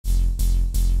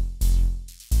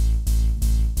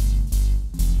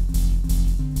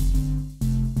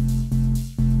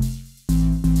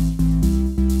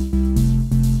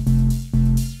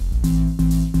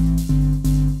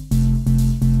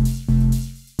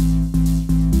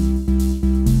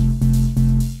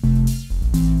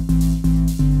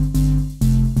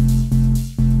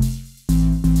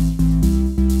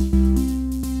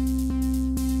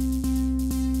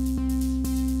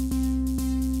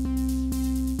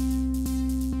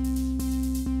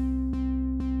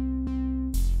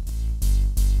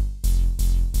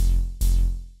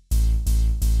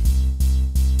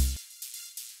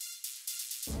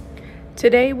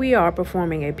Today we are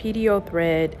performing a PDO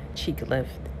thread cheek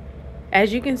lift.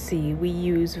 As you can see, we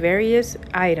use various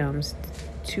items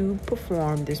to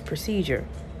perform this procedure.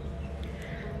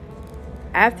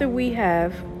 After we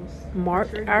have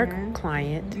marked our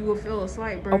client you will feel a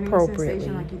slight burning appropriately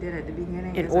sensation like you did at the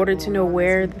beginning. in order to know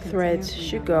where the threads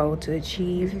should go to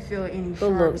achieve the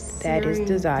look that is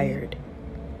desired,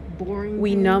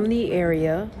 we numb the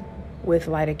area with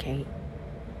lidocaine.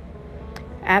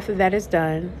 After that is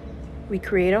done, we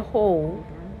create a hole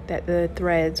that the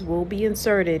threads will be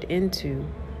inserted into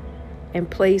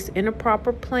and placed in a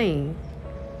proper plane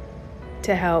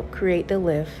to help create the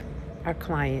lift our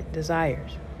client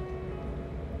desires.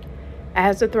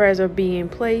 As the threads are being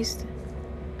placed,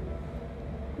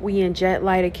 we inject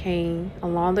lidocaine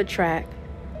along the track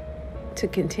to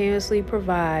continuously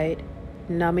provide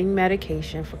numbing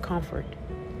medication for comfort.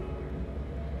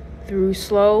 Through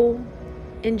slow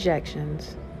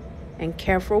injections and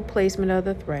careful placement of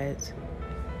the threads,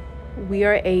 we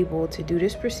are able to do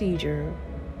this procedure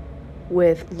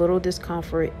with little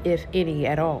discomfort, if any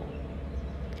at all.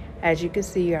 As you can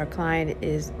see, our client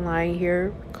is lying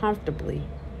here comfortably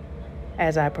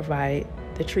as I provide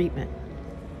the treatment.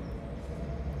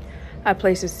 I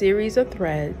place a series of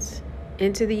threads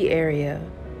into the area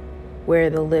where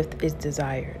the lift is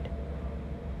desired.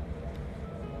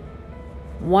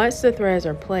 Once the threads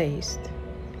are placed,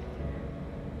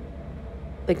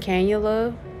 the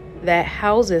cannula that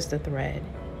houses the thread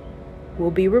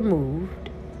will be removed,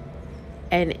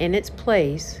 and in its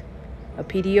place, a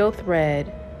PDO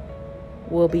thread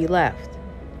will be left.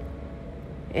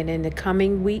 And in the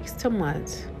coming weeks to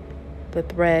months, the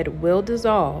thread will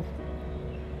dissolve,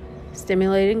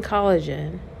 stimulating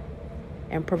collagen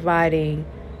and providing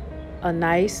a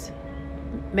nice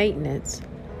maintenance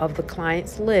of the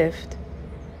client's lift,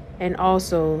 and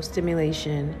also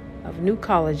stimulation of new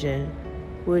collagen,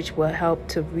 which will help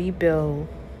to rebuild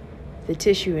the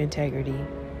tissue integrity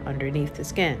underneath the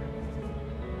skin.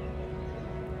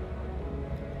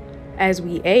 As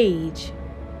we age,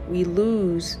 we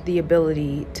lose the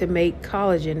ability to make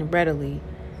collagen readily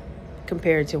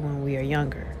compared to when we are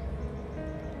younger.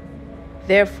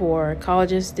 Therefore,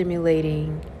 collagen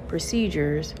stimulating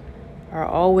procedures are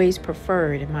always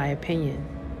preferred, in my opinion,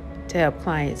 to help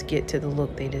clients get to the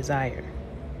look they desire.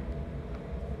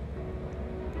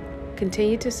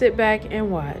 Continue to sit back and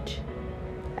watch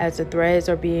as the threads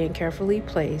are being carefully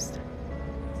placed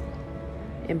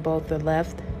in both the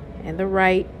left and the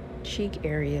right cheek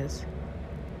areas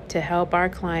to help our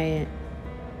client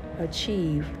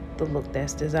achieve the look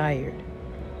that's desired.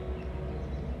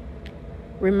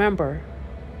 Remember,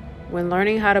 when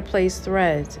learning how to place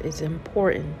threads, it's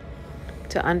important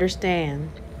to understand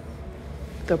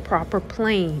the proper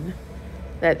plane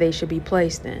that they should be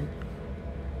placed in.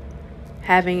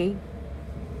 Having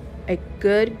a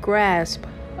good grasp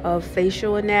of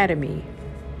facial anatomy,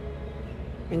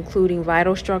 including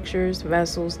vital structures,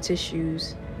 vessels,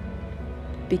 tissues,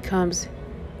 becomes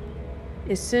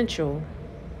essential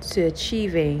to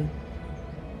achieving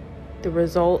the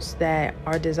results that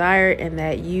are desired and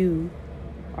that you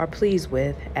are pleased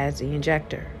with as the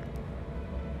injector.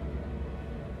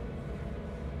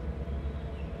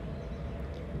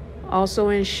 Also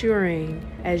ensuring,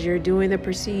 as you're doing the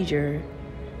procedure,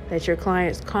 that your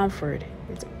client's comfort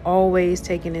is always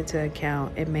taken into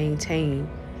account and maintained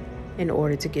in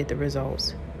order to get the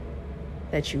results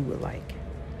that you would like.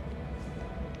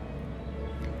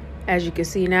 As you can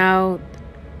see now,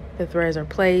 the threads are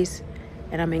placed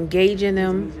and I'm engaging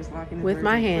them with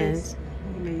my hands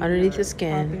underneath the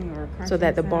skin so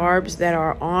that the barbs that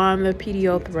are on the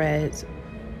PDO threads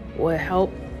will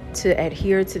help to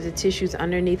adhere to the tissues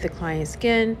underneath the client's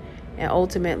skin and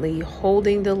ultimately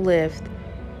holding the lift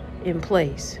in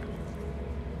place.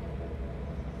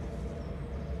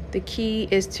 The key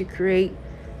is to create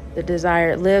the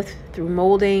desired lift through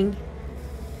molding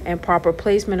and proper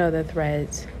placement of the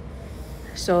threads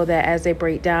so that as they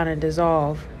break down and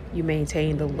dissolve, you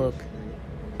maintain the look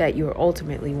that you're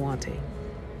ultimately wanting.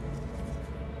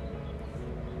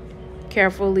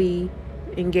 Carefully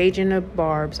engaging the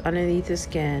barbs underneath the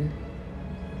skin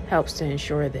helps to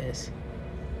ensure this.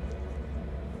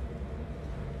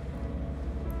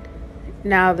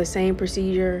 Now the same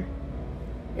procedure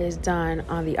is done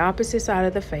on the opposite side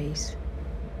of the face.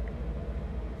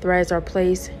 Threads are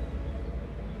placed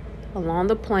along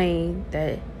the plane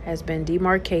that has been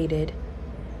demarcated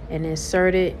and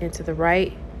inserted into the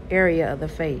right area of the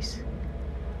face.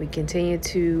 We continue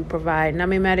to provide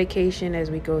numbing medication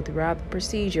as we go throughout the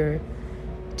procedure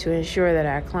to ensure that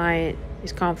our client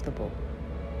is comfortable.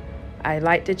 I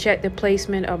like to check the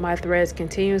placement of my threads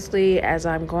continuously as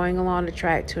I'm going along the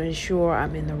track to ensure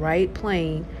I'm in the right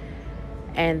plane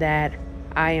and that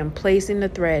I am placing the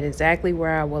thread exactly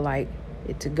where I would like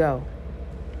it to go.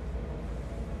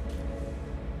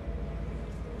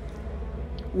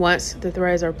 Once the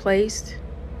threads are placed,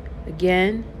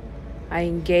 again, I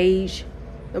engage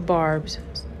the barbs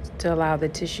to allow the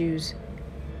tissues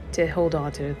to hold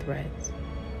on to the threads.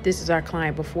 This is our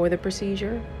client before the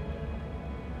procedure,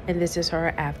 and this is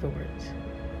her afterwards,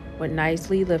 with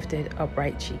nicely lifted,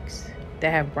 upright cheeks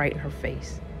that have brightened her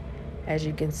face. As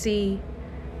you can see,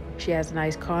 she has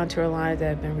nice contour lines that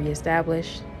have been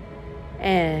reestablished,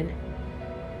 and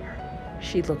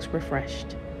she looks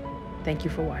refreshed. Thank you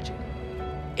for watching.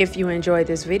 If you enjoyed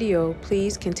this video,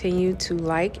 please continue to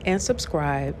like and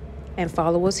subscribe and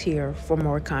follow us here for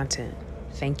more content.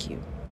 Thank you.